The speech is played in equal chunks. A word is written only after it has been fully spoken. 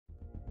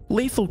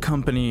Lethal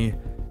Company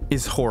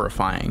is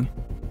horrifying,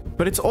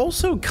 but it's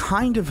also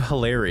kind of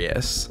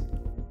hilarious.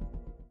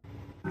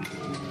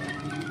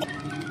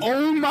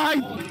 Oh my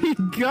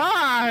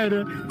god!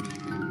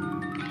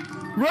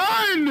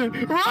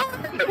 Run!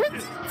 Run!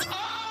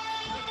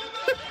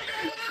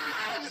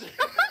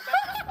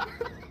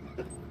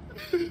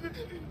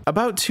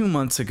 About 2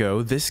 months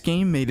ago, this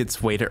game made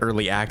its way to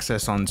early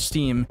access on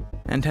Steam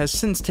and has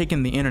since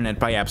taken the internet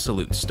by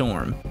absolute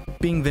storm,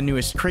 being the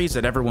newest craze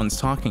that everyone's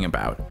talking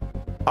about.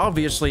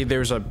 Obviously,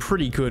 there's a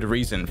pretty good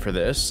reason for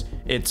this.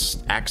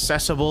 It's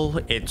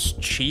accessible, it's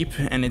cheap,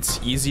 and it's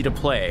easy to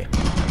play.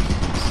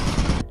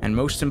 And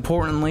most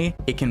importantly,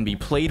 it can be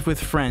played with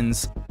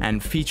friends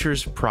and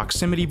features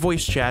proximity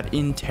voice chat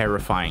in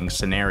terrifying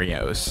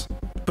scenarios.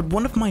 But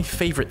one of my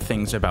favorite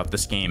things about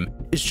this game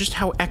is just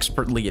how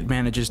expertly it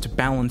manages to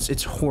balance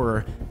its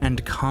horror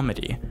and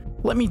comedy.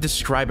 Let me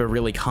describe a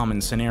really common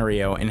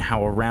scenario and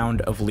how a round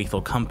of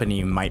Lethal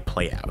Company might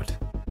play out.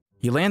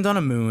 You land on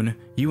a moon,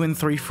 you and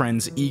 3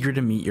 friends eager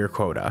to meet your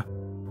quota.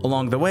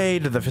 Along the way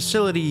to the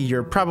facility,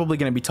 you're probably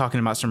going to be talking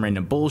about some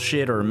random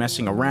bullshit or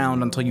messing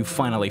around until you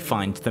finally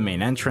find the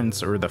main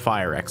entrance or the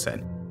fire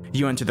exit.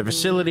 You enter the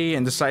facility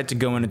and decide to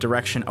go in a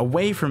direction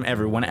away from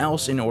everyone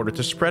else in order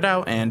to spread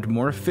out and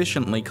more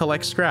efficiently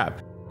collect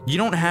scrap. You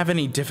don't have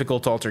any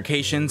difficult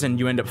altercations and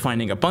you end up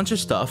finding a bunch of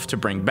stuff to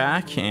bring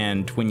back,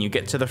 and when you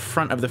get to the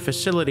front of the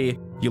facility,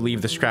 you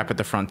leave the scrap at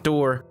the front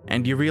door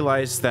and you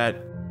realize that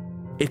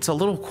it's a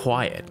little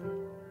quiet.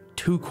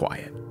 Too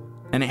quiet.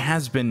 And it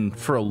has been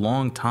for a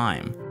long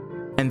time.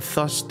 And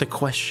thus the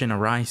question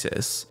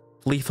arises.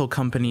 Lethal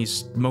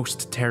Company's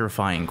most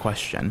terrifying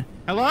question.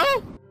 Hello?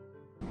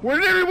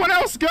 Where did everyone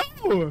else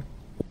go?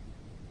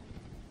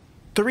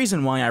 The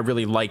reason why I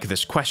really like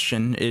this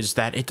question is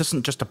that it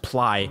doesn't just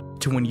apply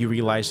to when you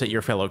realize that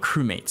your fellow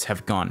crewmates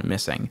have gone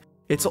missing.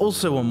 It's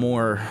also a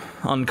more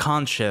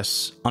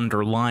unconscious,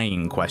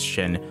 underlying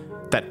question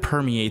that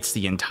permeates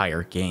the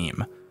entire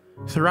game.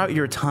 Throughout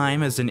your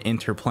time as an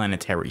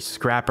interplanetary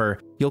scrapper,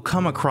 you'll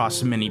come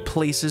across many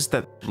places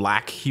that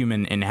lack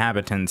human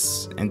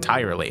inhabitants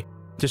entirely,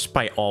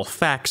 despite all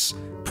facts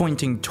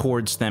pointing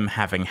towards them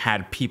having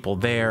had people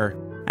there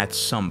at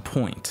some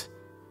point.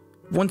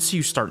 Once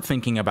you start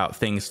thinking about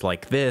things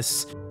like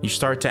this, you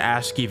start to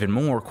ask even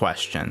more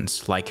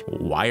questions, like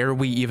why are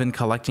we even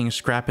collecting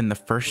scrap in the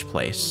first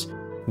place?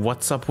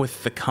 What's up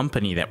with the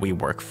company that we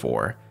work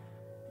for?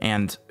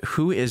 And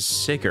who is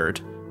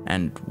Sigurd?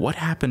 And what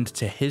happened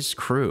to his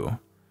crew?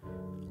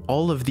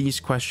 All of these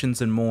questions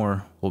and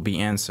more will be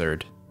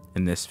answered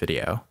in this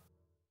video.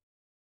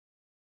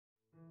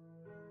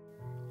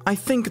 I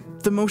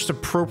think the most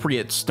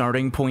appropriate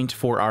starting point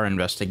for our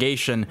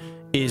investigation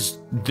is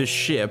the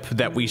ship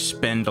that we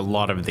spend a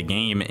lot of the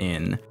game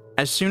in.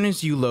 As soon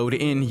as you load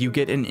in, you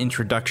get an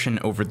introduction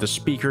over the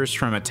speakers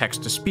from a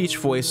text-to-speech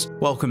voice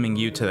welcoming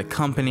you to the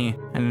company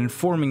and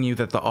informing you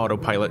that the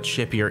autopilot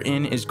ship you're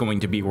in is going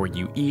to be where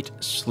you eat,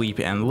 sleep,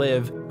 and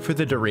live for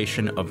the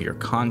duration of your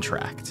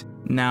contract.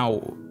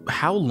 Now,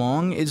 how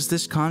long is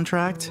this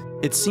contract?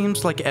 It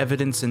seems like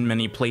evidence in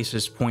many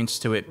places points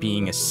to it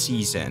being a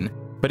season,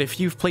 but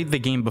if you've played the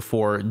game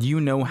before, you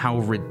know how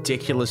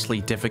ridiculously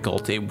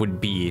difficult it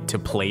would be to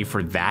play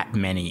for that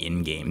many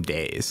in-game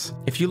days.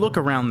 If you look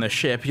around the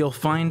ship, you'll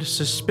find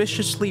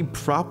suspiciously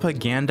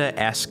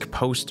propaganda-esque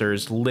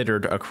posters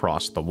littered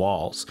across the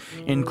walls,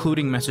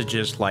 including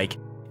messages like,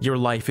 "Your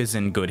life is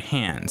in good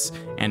hands,"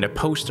 and a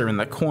poster in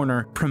the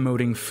corner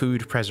promoting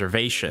food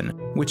preservation,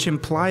 which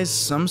implies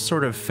some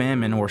sort of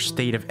famine or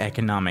state of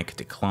economic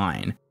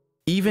decline.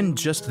 Even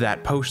just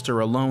that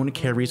poster alone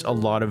carries a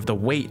lot of the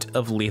weight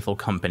of Lethal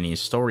Company's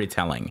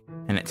storytelling,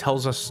 and it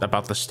tells us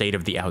about the state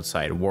of the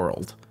outside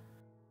world.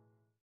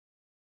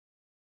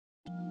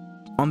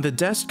 On the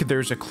desk,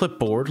 there's a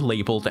clipboard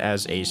labeled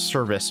as a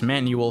service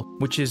manual,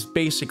 which is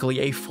basically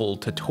a full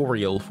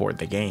tutorial for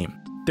the game.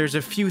 There's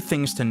a few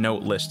things to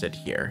note listed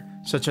here,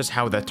 such as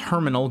how the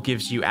terminal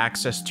gives you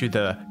access to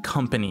the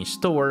company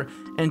store,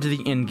 and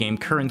the in-game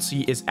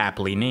currency is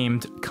aptly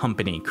named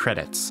company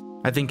credits.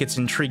 I think it's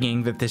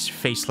intriguing that this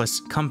faceless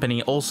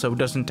company also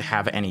doesn't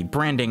have any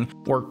branding,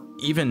 or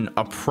even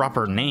a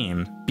proper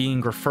name,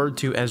 being referred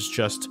to as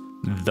just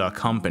the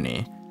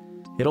company.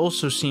 It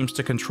also seems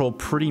to control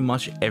pretty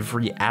much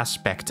every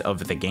aspect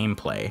of the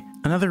gameplay.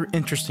 Another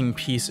interesting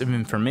piece of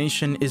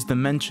information is the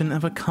mention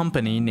of a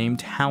company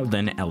named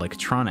Halden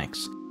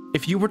Electronics.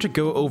 If you were to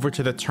go over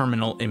to the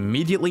terminal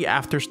immediately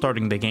after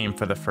starting the game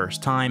for the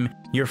first time,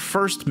 you're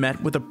first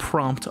met with a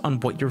prompt on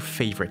what your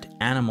favorite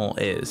animal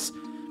is.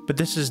 But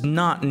this is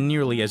not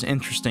nearly as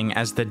interesting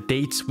as the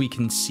dates we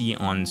can see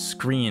on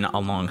screen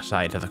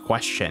alongside the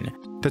question.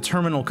 The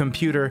terminal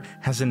computer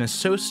has an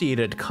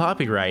associated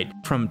copyright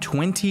from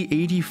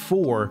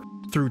 2084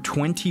 through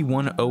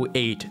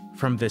 2108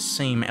 from the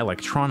same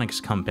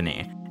electronics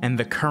company, and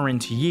the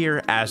current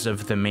year as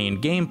of the main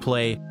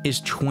gameplay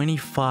is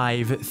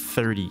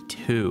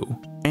 2532.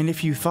 And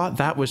if you thought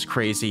that was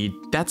crazy,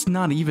 that's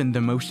not even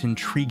the most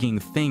intriguing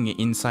thing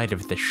inside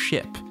of the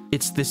ship.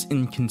 It's this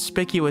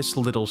inconspicuous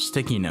little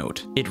sticky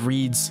note. It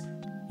reads,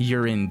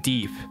 "You're in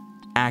deep.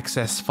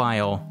 access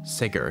file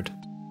Sigurd.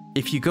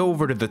 If you go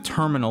over to the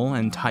terminal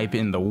and type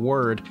in the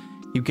word,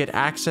 you get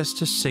access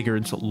to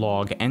Sigurd's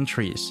log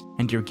entries,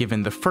 and you're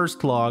given the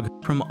first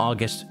log from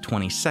August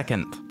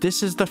 22nd.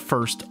 This is the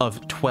first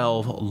of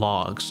 12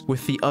 logs,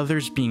 with the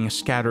others being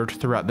scattered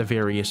throughout the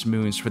various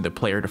moons for the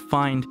player to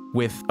find,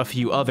 with a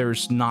few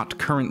others not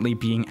currently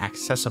being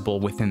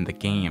accessible within the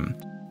game.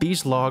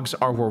 These logs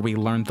are where we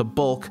learn the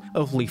bulk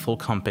of Lethal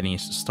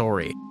Company's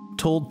story,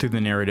 told through the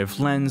narrative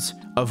lens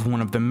of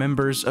one of the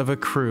members of a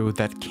crew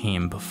that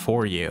came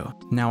before you.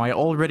 Now, I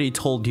already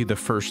told you the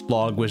first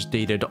log was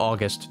dated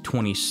August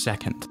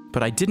 22nd,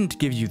 but I didn't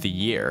give you the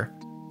year.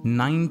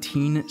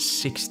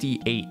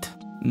 1968.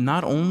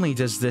 Not only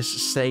does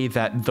this say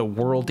that the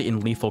world in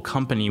Lethal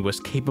Company was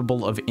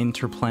capable of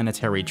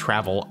interplanetary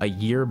travel a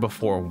year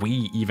before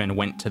we even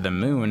went to the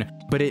moon,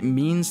 but it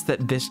means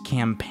that this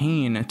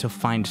campaign to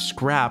find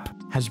scrap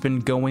has been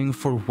going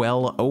for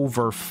well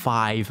over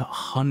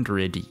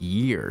 500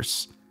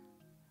 years.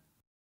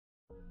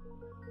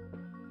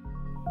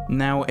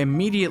 Now,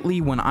 immediately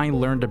when I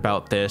learned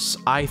about this,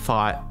 I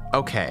thought,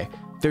 okay,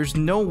 there's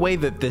no way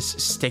that this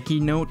sticky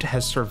note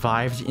has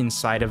survived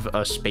inside of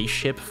a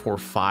spaceship for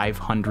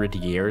 500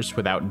 years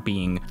without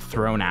being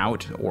thrown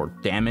out or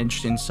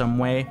damaged in some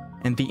way,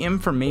 and the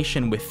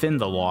information within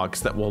the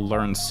logs that we'll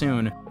learn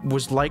soon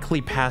was likely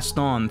passed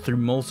on through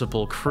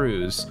multiple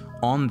crews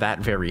on that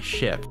very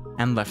ship,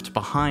 and left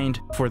behind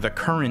for the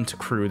current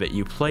crew that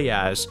you play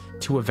as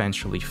to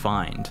eventually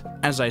find.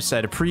 As I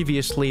said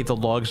previously, the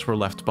logs were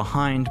left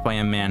behind by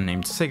a man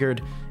named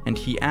Sigurd, and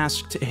he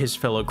asked his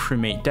fellow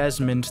crewmate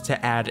Desmond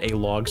to add a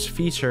logs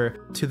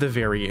feature to the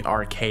very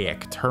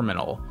archaic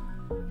terminal.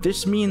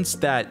 This means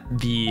that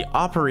the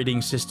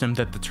operating system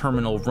that the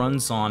terminal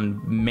runs on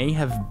may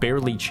have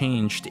barely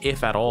changed,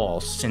 if at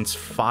all, since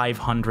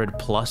 500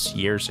 plus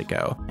years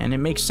ago. And it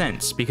makes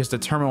sense, because the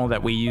terminal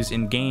that we use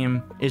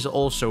in-game is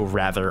also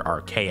rather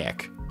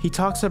archaic. He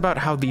talks about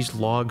how these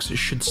logs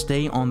should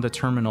stay on the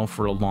terminal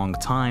for a long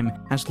time,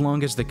 as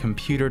long as the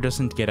computer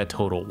doesn't get a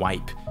total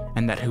wipe,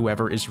 and that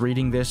whoever is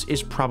reading this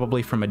is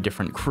probably from a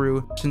different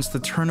crew, since the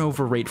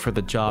turnover rate for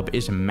the job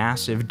is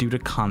massive due to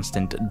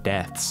constant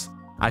deaths.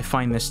 I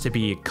find this to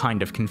be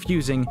kind of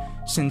confusing,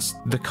 since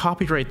the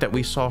copyright that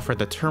we saw for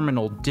the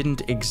terminal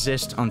didn't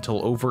exist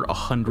until over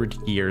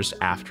 100 years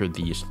after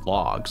these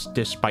logs,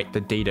 despite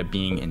the data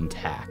being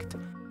intact.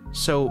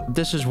 So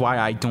this is why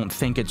I don't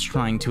think it's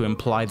trying to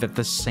imply that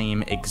the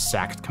same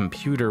exact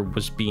computer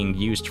was being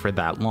used for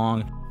that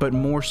long, but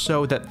more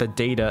so that the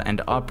data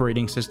and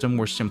operating system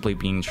were simply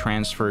being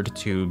transferred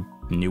to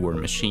newer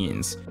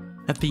machines.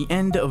 At the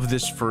end of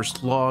this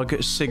first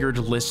log, Sigurd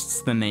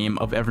lists the name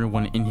of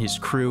everyone in his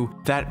crew,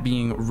 that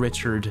being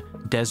Richard,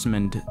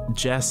 Desmond,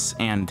 Jess,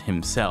 and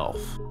himself.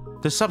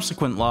 The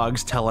subsequent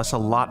logs tell us a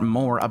lot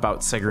more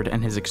about Sigurd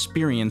and his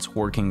experience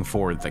working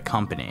for the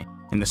company.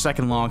 In the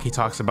second log, he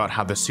talks about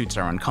how the suits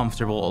are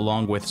uncomfortable,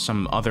 along with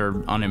some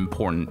other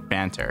unimportant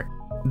banter.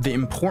 The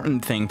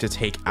important thing to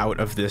take out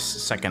of this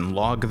second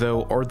log,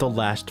 though, are the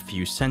last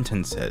few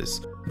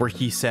sentences, where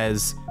he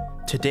says,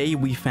 "Today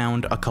we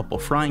found a couple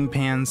frying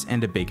pans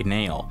and a big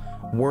nail,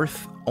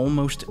 worth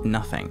almost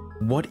nothing.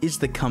 What is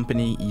the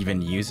company even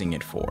using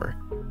it for?"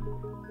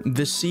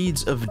 The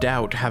seeds of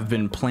doubt have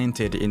been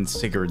planted in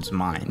Sigurd's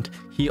mind.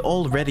 He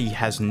already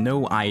has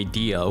no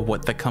idea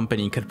what the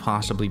company could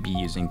possibly be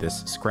using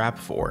this scrap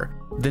for.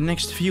 The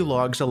next few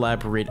logs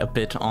elaborate a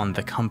bit on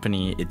the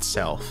company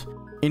itself.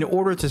 In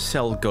order to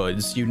sell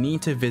goods, you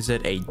need to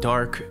visit a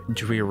dark,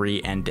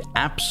 dreary, and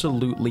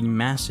absolutely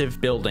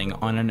massive building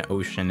on an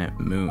ocean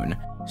moon.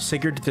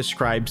 Sigurd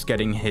describes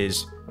getting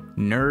his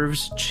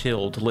nerves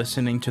chilled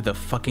listening to the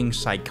fucking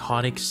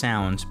psychotic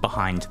sounds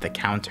behind the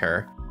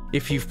counter.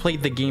 If you've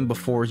played the game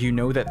before, you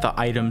know that the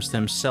items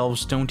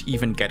themselves don't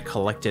even get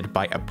collected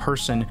by a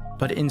person,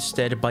 but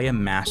instead by a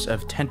mass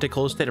of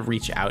tentacles that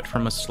reach out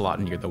from a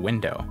slot near the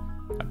window.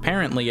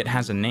 Apparently it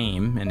has a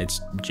name, and it's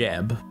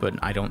Jeb, but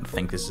I don't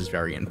think this is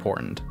very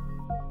important.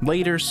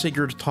 Later,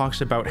 Sigurd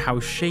talks about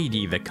how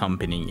shady the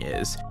company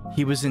is.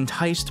 He was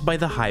enticed by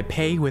the high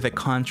pay with a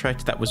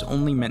contract that was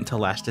only meant to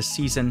last a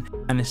season,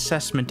 an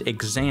assessment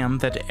exam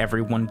that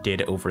everyone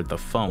did over the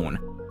phone.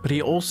 But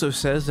he also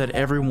says that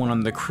everyone on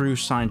the crew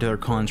signed their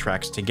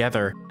contracts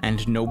together,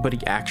 and nobody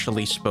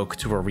actually spoke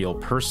to a real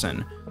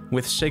person,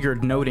 with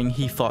Sigurd noting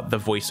he thought the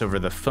voice over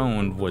the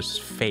phone was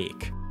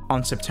fake.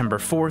 On September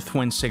 4th,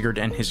 when Sigurd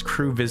and his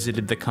crew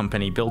visited the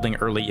company building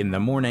early in the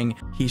morning,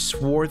 he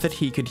swore that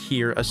he could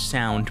hear a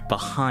sound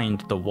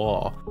behind the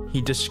wall.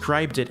 He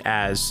described it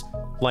as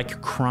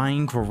like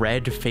crying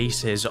red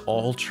faces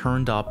all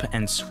churned up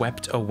and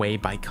swept away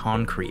by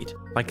concrete,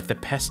 like the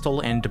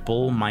pestle and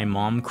bowl my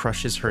mom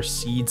crushes her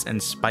seeds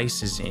and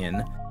spices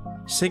in.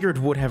 Sigurd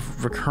would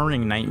have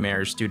recurring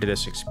nightmares due to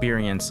this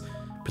experience,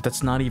 but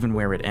that's not even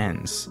where it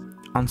ends.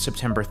 On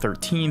September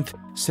 13th,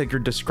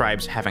 Sigurd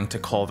describes having to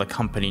call the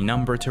company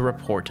number to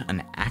report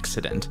an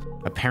accident.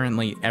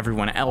 Apparently,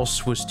 everyone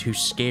else was too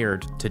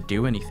scared to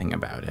do anything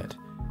about it.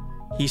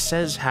 He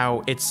says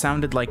how it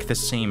sounded like the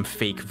same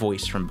fake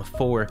voice from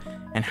before,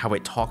 and how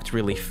it talked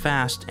really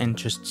fast and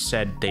just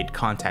said they'd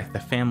contact the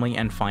family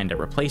and find a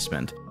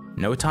replacement.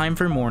 No time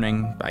for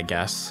mourning, I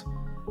guess.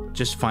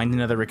 Just find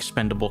another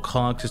expendable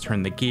cog to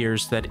turn the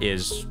gears that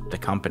is the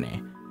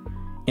company.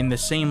 In the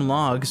same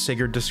log,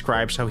 Sigurd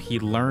describes how he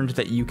learned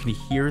that you can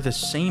hear the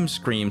same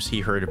screams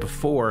he heard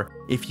before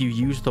if you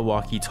use the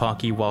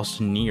walkie-talkie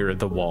whilst near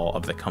the wall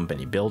of the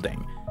company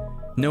building.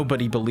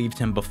 Nobody believed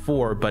him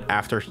before, but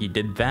after he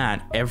did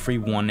that,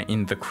 everyone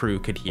in the crew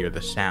could hear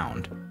the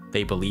sound.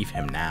 They believe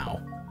him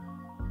now.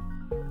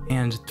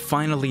 And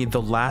finally,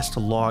 the last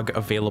log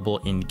available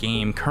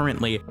in-game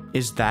currently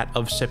is that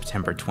of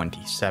September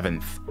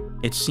 27th.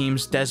 It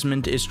seems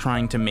Desmond is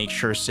trying to make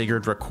sure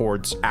Sigurd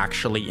records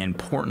actually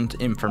important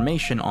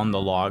information on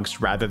the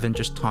logs rather than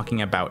just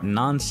talking about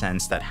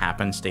nonsense that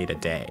happens day to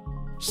day.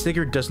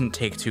 Sigurd doesn't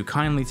take too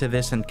kindly to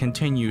this and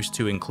continues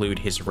to include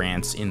his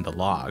rants in the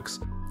logs.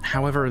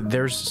 However,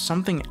 there's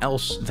something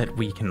else that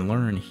we can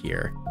learn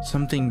here.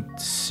 Something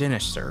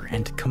sinister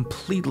and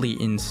completely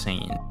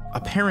insane.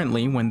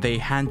 Apparently, when they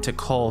had to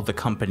call the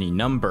company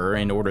number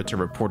in order to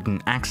report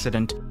an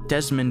accident,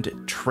 Desmond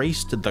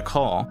traced the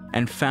call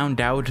and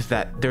found out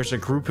that there's a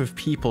group of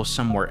people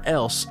somewhere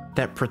else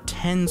that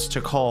pretends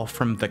to call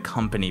from the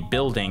company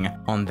building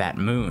on that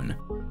moon.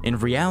 In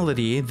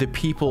reality, the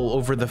people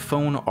over the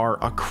phone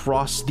are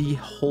across the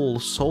whole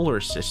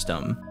solar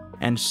system.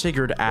 And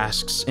Sigurd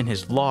asks in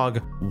his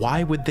log,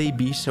 why would they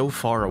be so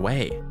far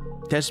away?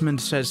 Desmond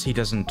says he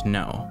doesn't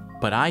know,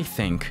 but I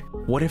think,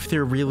 what if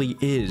there really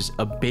is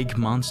a big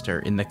monster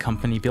in the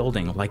company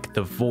building like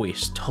the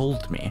voice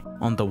told me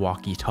on the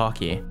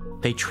walkie-talkie?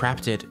 They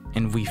trapped it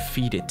and we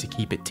feed it to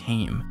keep it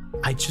tame.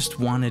 I just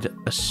wanted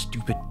a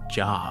stupid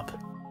job.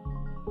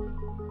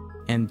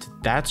 And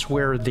that's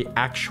where the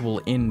actual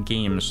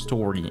in-game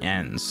story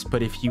ends,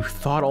 but if you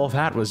thought all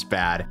that was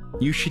bad,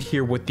 you should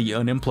hear what the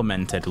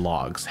unimplemented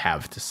logs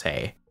have to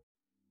say.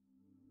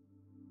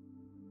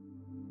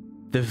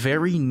 The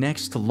very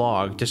next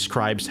log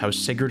describes how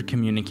Sigurd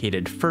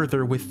communicated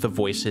further with the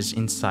voices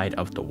inside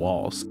of the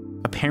walls.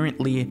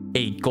 Apparently,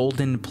 a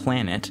golden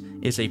planet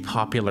is a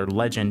popular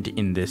legend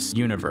in this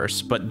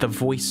universe, but the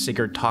voice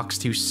Sigurd talks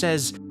to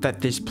says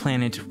that this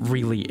planet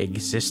really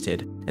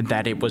existed, and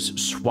that it was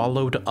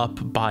swallowed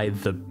up by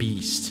the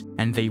beast,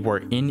 and they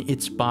were in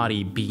its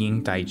body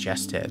being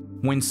digested.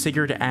 When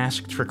Sigurd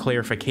asked for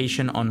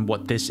clarification on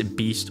what this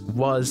beast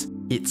was,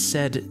 it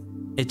said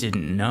it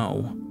didn't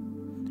know.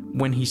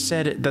 When he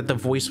said that the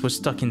voice was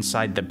stuck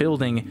inside the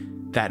building,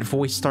 that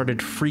voice started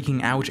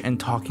freaking out and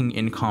talking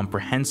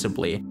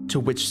incomprehensibly, to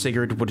which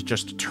Sigurd would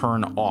just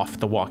turn off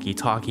the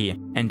walkie-talkie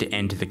and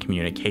end the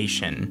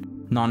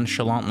communication,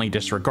 nonchalantly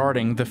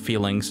disregarding the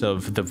feelings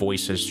of the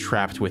voices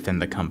trapped within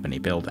the company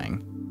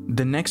building.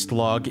 The next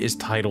log is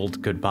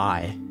titled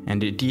Goodbye,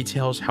 and it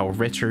details how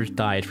Richard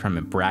died from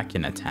a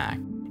bracken attack.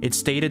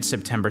 It's dated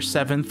September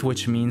 7th,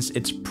 which means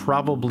it's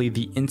probably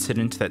the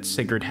incident that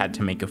Sigurd had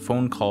to make a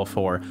phone call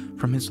for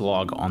from his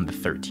log on the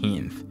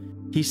 13th.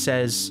 He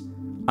says,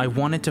 I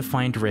wanted to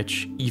find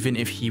Rich even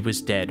if he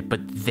was dead,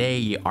 but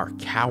they are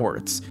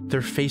cowards.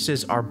 Their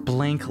faces are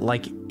blank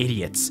like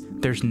idiots.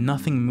 There's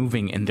nothing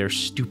moving in their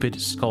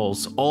stupid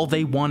skulls. All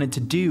they wanted to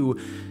do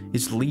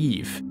is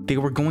leave. They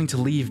were going to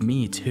leave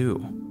me too.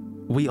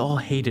 We all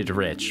hated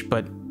Rich,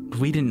 but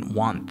we didn't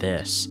want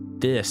this.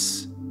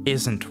 This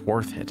isn't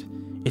worth it.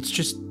 It's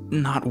just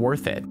not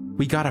worth it.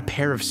 We got a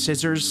pair of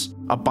scissors,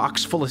 a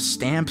box full of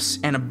stamps,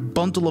 and a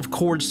bundle of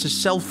cords to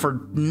sell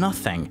for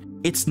nothing.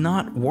 It's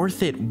not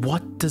worth it.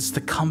 What does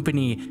the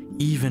company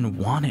even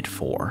want it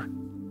for?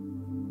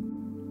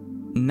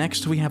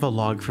 Next, we have a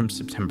log from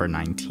September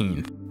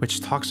 19th, which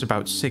talks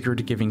about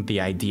Sigurd giving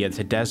the idea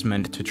to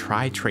Desmond to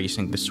try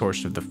tracing the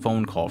source of the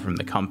phone call from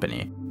the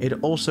company.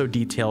 It also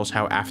details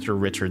how after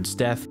Richard's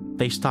death,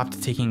 they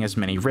stopped taking as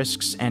many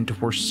risks and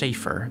were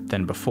safer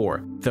than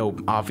before, though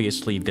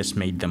obviously this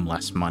made them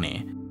less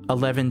money.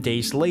 11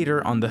 days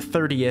later, on the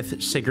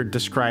 30th, Sigurd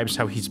describes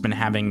how he's been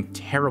having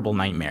terrible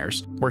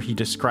nightmares, where he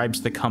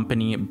describes the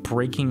company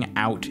breaking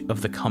out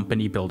of the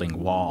company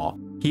building wall.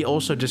 He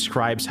also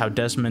describes how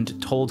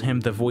Desmond told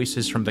him the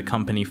voices from the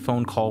company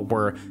phone call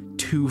were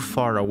too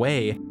far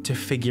away to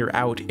figure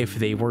out if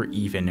they were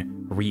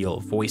even real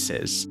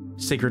voices.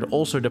 Sigurd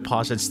also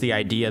deposits the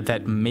idea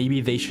that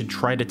maybe they should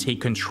try to take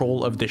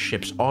control of the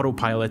ship's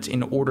autopilot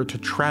in order to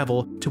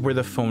travel to where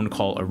the phone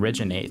call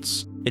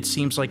originates. It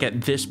seems like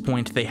at this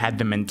point they had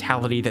the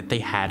mentality that they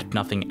had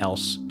nothing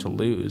else to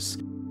lose.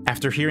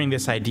 After hearing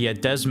this idea,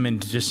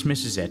 Desmond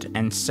dismisses it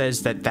and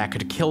says that that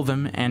could kill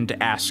them and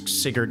asks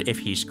Sigurd if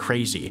he's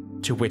crazy,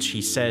 to which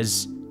he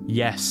says,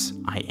 "Yes,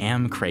 I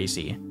am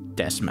crazy,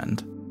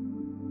 Desmond."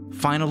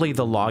 Finally,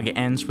 the log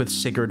ends with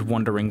Sigurd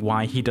wondering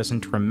why he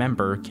doesn't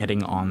remember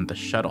getting on the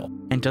shuttle,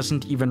 and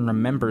doesn't even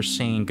remember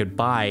saying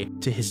goodbye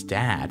to his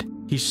dad.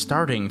 He's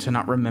starting to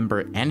not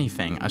remember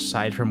anything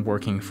aside from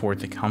working for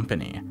the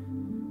company.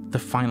 The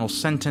final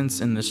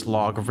sentence in this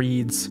log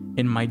reads,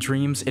 "In my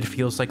dreams, it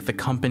feels like the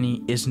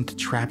company isn't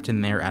trapped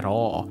in there at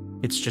all.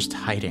 It's just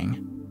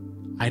hiding.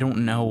 I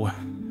don't know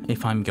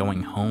if I'm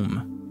going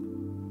home."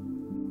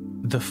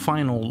 The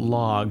final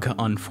log,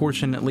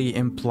 unfortunately,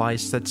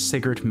 implies that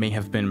Sigurd may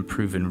have been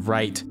proven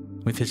right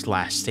with his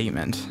last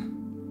statement.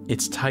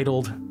 It's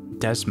titled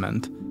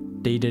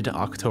Desmond, dated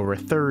October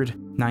 3rd,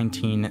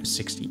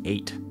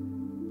 1968.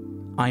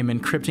 I'm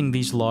encrypting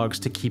these logs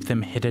to keep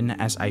them hidden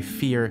as I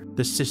fear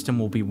the system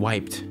will be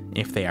wiped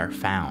if they are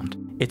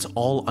found. It's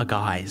all a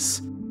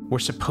guise. We're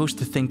supposed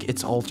to think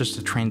it's all just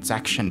a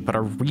transaction, but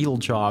our real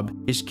job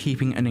is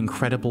keeping an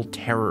incredible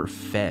terror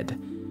fed.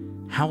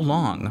 How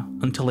long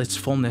until its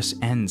fullness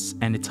ends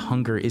and its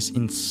hunger is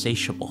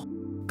insatiable?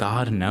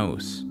 God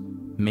knows.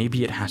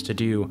 Maybe it has to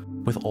do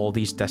with all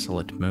these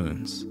desolate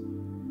moons.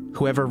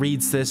 Whoever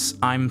reads this,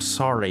 I'm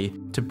sorry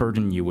to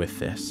burden you with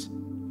this.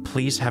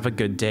 Please have a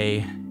good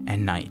day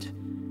and night,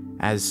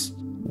 as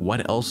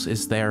what else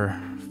is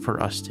there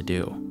for us to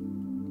do?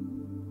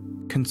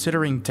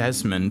 Considering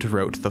Desmond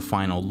wrote the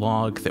final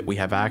log that we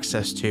have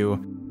access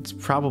to, it's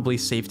probably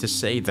safe to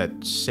say that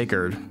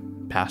Sigurd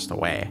passed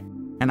away.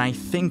 And I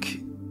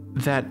think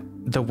that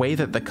the way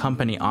that the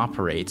company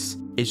operates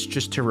is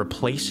just to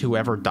replace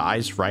whoever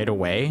dies right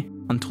away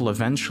until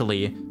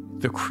eventually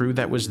the crew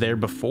that was there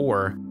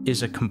before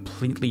is a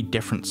completely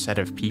different set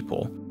of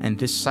people. And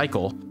this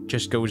cycle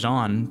just goes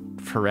on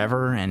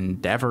forever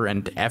and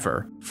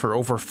ever for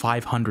over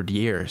 500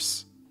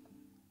 years.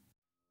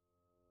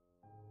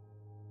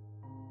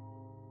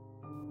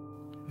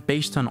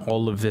 Based on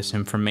all of this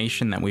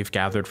information that we've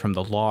gathered from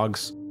the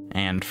logs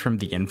and from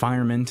the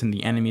environment and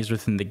the enemies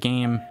within the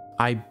game,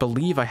 I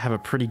believe I have a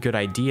pretty good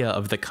idea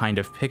of the kind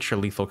of picture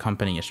Lethal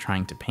Company is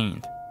trying to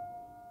paint.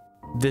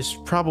 This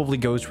probably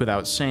goes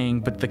without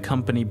saying, but the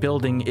company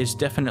building is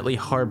definitely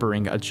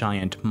harboring a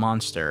giant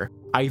monster.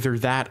 Either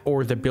that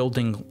or the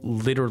building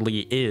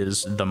literally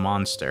is the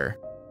monster.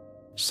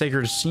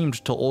 Sigurd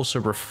seemed to also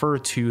refer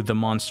to the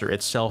monster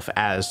itself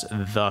as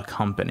the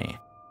company.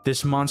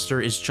 This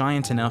monster is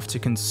giant enough to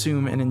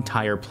consume an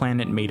entire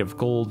planet made of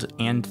gold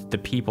and the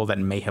people that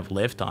may have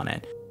lived on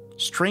it.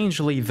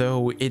 Strangely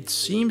though, it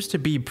seems to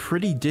be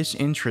pretty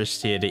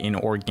disinterested in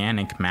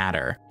organic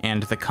matter,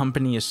 and the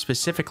company is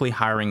specifically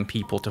hiring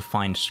people to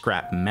find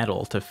scrap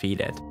metal to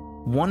feed it.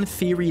 One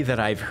theory that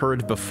I've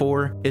heard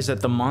before is that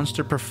the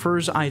monster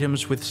prefers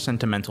items with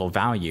sentimental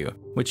value,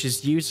 which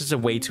is used as a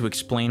way to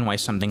explain why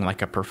something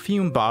like a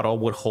perfume bottle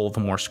would hold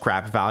more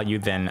scrap value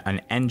than an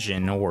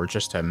engine or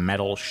just a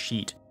metal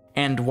sheet.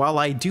 And while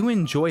I do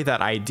enjoy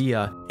that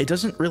idea, it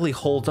doesn't really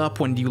hold up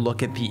when you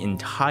look at the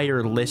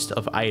entire list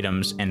of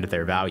items and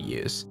their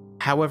values.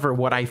 However,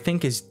 what I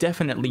think is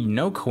definitely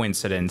no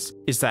coincidence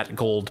is that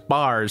gold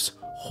bars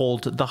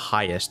hold the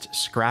highest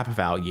scrap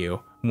value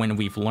when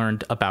we've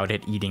learned about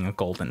it eating a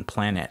golden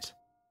planet.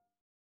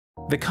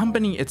 The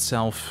company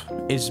itself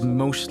is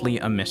mostly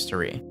a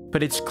mystery,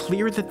 but it's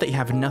clear that they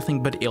have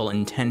nothing but ill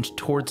intent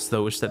towards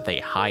those that they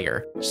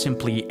hire,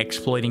 simply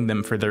exploiting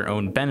them for their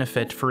own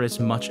benefit for as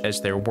much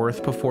as they're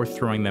worth before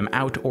throwing them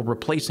out or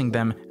replacing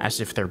them as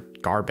if they're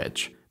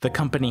garbage. The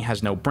company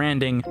has no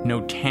branding,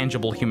 no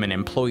tangible human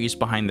employees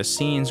behind the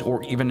scenes,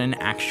 or even an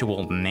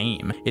actual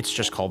name. It's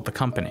just called the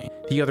company.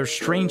 The other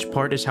strange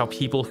part is how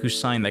people who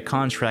sign the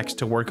contracts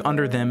to work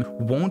under them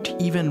won't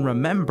even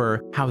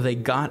remember how they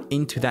got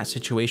into that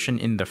situation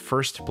in the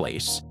first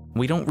place.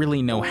 We don't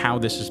really know how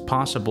this is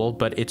possible,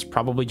 but it's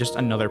probably just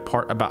another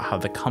part about how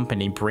the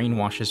company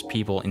brainwashes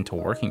people into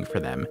working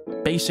for them.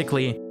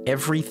 Basically,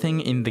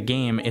 everything in the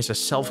game is a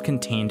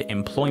self-contained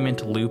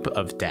employment loop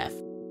of death.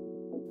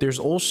 There's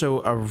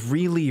also a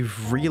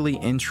really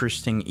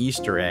interesting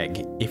Easter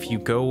egg if you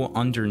go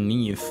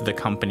underneath the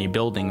company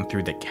building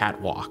through the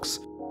catwalks.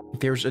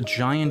 There's a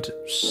giant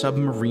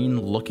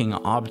submarine-looking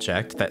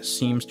object that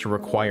seems to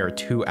require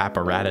 2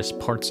 apparatus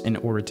parts in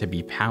order to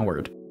be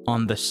powered.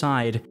 On the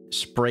side,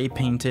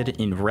 spray-painted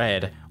in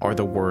red, are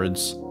the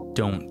words,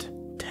 "Don't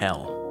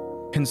tell."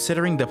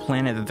 Considering the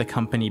planet that the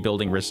company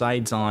building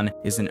resides on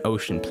is an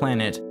ocean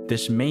planet,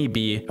 this may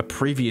be a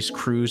previous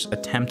crew's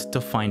attempt to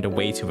find a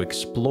way to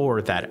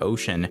explore that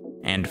ocean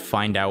and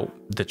find out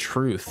the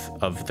truth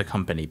of the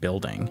company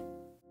building.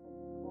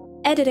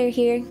 Editor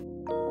here.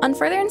 On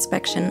further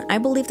inspection, I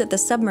believe that the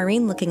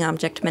submarine-looking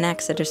object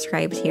Manaxa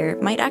described here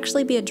might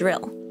actually be a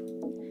drill.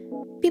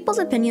 People's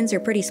opinions are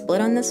pretty split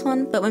on this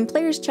one, but when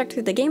players checked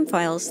through the game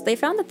files, they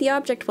found that the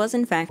object was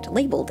in fact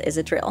labeled as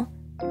a drill.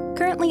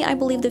 Currently, I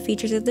believe the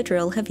features of the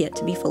drill have yet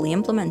to be fully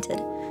implemented,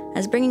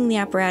 as bringing the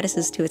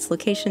apparatuses to its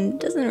location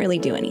doesn't really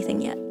do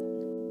anything yet.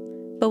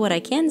 But what I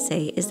can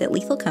say is that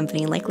Lethal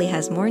Company likely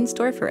has more in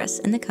store for us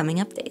in the coming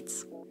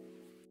updates.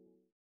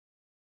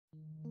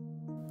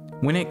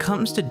 When it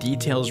comes to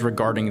details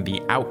regarding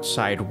the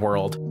outside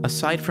world,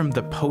 aside from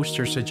the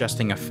poster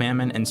suggesting a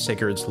famine and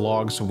Sigurd's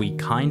logs, we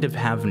kind of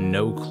have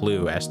no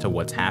clue as to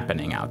what's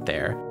happening out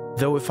there.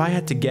 Though if I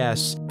had to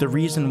guess, the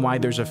reason why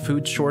there's a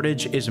food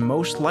shortage is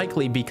most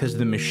likely because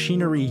the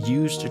machinery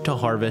used to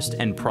harvest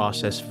and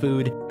process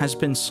food has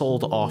been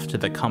sold off to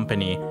the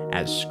company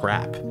as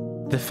scrap.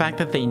 The fact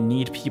that they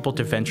need people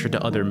to venture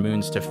to other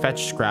moons to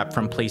fetch scrap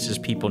from places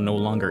people no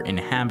longer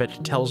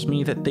inhabit tells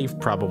me that they've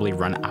probably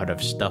run out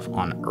of stuff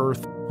on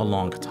Earth a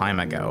long time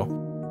ago.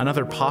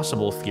 Another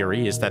possible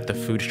theory is that the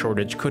food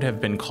shortage could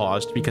have been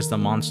caused because the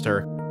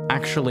monster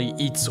actually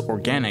eats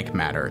organic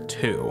matter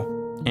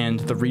too. And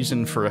the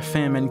reason for a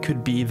famine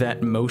could be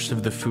that most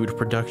of the food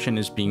production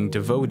is being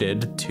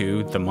devoted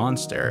to the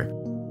monster.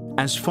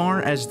 As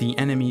far as the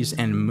enemies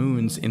and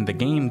moons in the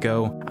game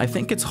go, I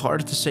think it's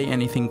hard to say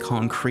anything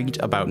concrete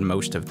about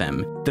most of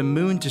them. The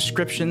moon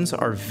descriptions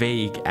are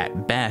vague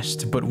at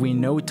best, but we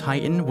know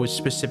Titan was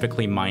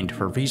specifically mined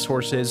for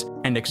resources,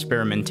 and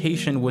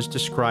experimentation was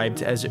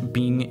described as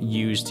being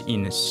used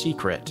in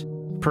secret.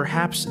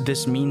 Perhaps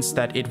this means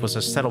that it was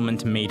a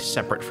settlement made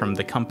separate from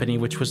the company,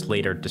 which was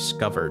later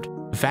discovered.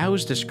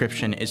 Vow's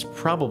description is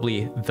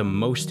probably the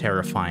most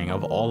terrifying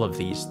of all of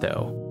these,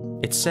 though.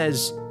 It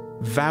says,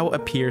 Vow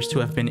appears to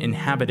have been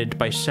inhabited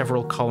by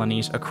several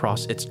colonies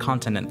across its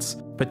continents,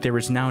 but there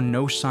is now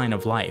no sign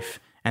of life,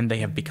 and they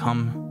have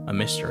become a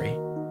mystery.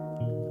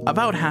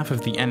 About half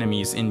of the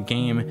enemies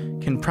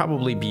in-game can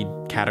probably be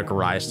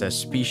categorized as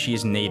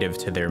species native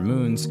to their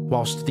moons,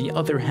 whilst the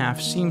other half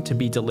seem to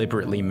be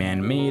deliberately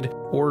man-made,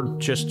 or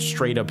just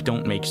straight up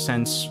don't make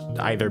sense,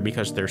 either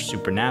because they're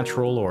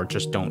supernatural or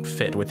just don't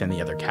fit within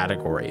the other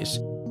categories.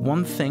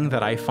 One thing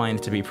that I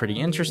find to be pretty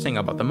interesting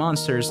about the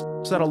monsters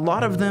is that a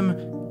lot of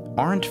them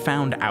aren't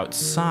found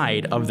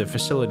outside of the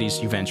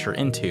facilities you venture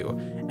into,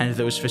 and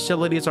those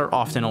facilities are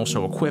often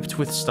also equipped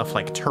with stuff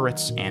like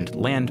turrets and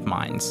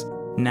landmines.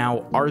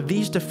 Now, are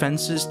these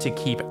defenses to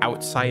keep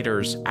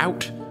outsiders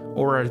out,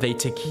 or are they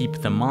to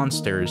keep the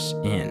monsters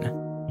in?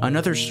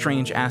 Another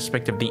strange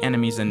aspect of the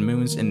enemies and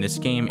moons in this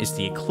game is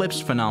the eclipse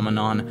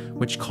phenomenon,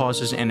 which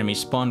causes enemy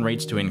spawn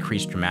rates to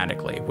increase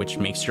dramatically, which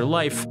makes your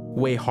life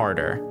way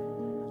harder.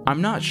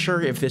 I'm not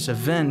sure if this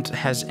event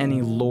has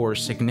any lore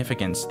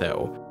significance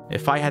though.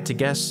 If I had to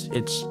guess,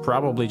 it's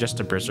probably just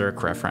a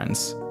Berserk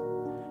reference.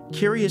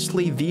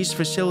 Curiously, these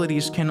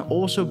facilities can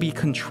also be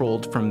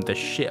controlled from the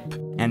ship,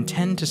 and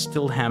tend to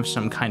still have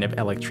some kind of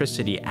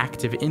electricity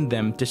active in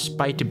them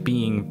despite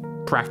being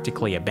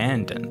practically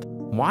abandoned.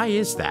 Why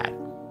is that?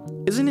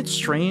 Isn't it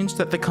strange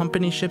that the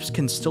company ships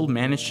can still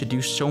manage to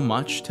do so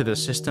much to the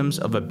systems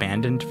of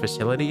abandoned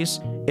facilities?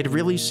 It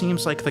really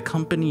seems like the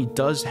company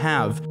does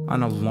have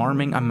an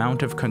alarming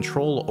amount of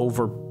control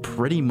over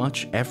pretty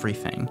much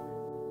everything.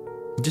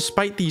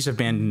 Despite these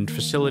abandoned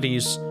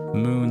facilities,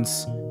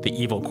 moons, the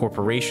evil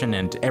corporation,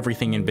 and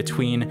everything in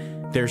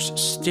between, there's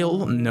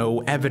still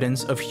no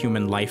evidence of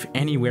human life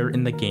anywhere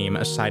in the game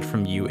aside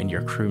from you and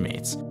your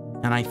crewmates.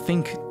 And I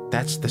think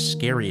that's the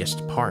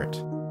scariest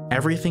part.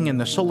 Everything in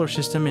the solar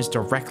system is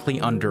directly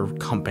under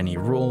company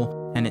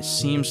rule, and it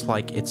seems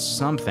like it's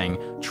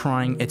something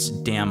trying its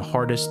damn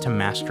hardest to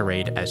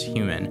masquerade as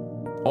human.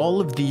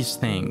 All of these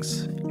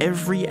things,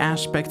 every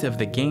aspect of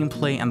the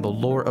gameplay and the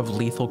lore of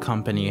Lethal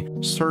Company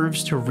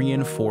serves to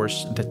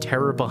reinforce the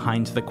terror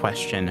behind the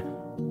question,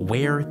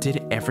 where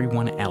did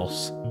everyone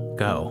else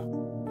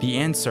go? The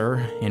answer,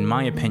 in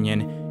my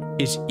opinion,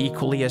 is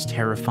equally as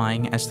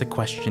terrifying as the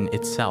question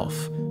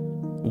itself.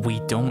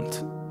 We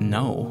don't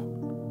know.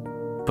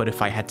 But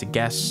if I had to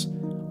guess,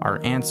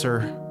 our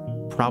answer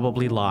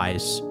probably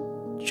lies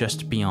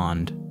just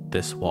beyond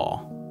this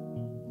wall.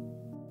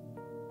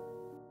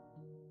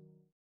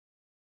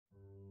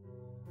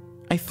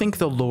 I think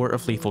the lore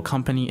of Lethal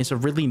Company is a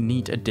really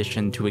neat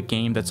addition to a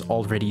game that's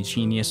already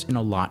genius in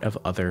a lot of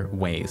other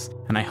ways,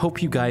 and I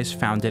hope you guys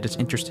found it as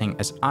interesting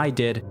as I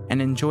did and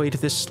enjoyed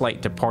this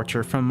slight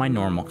departure from my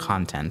normal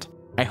content.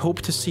 I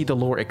hope to see the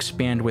lore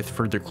expand with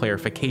further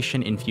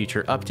clarification in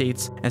future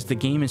updates, as the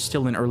game is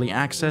still in early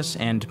access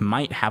and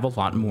might have a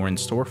lot more in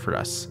store for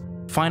us.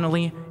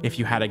 Finally, if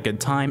you had a good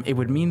time, it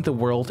would mean the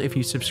world if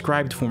you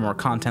subscribed for more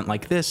content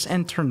like this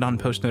and turned on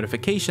post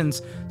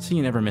notifications so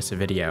you never miss a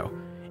video.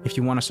 If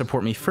you want to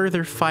support me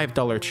further,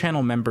 $5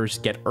 channel members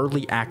get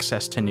early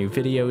access to new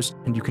videos,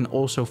 and you can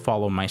also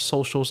follow my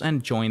socials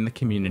and join the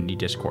community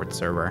Discord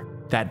server.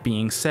 That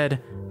being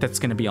said, that's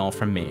going to be all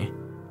from me.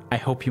 I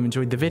hope you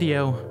enjoyed the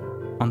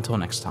video. Until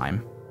next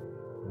time.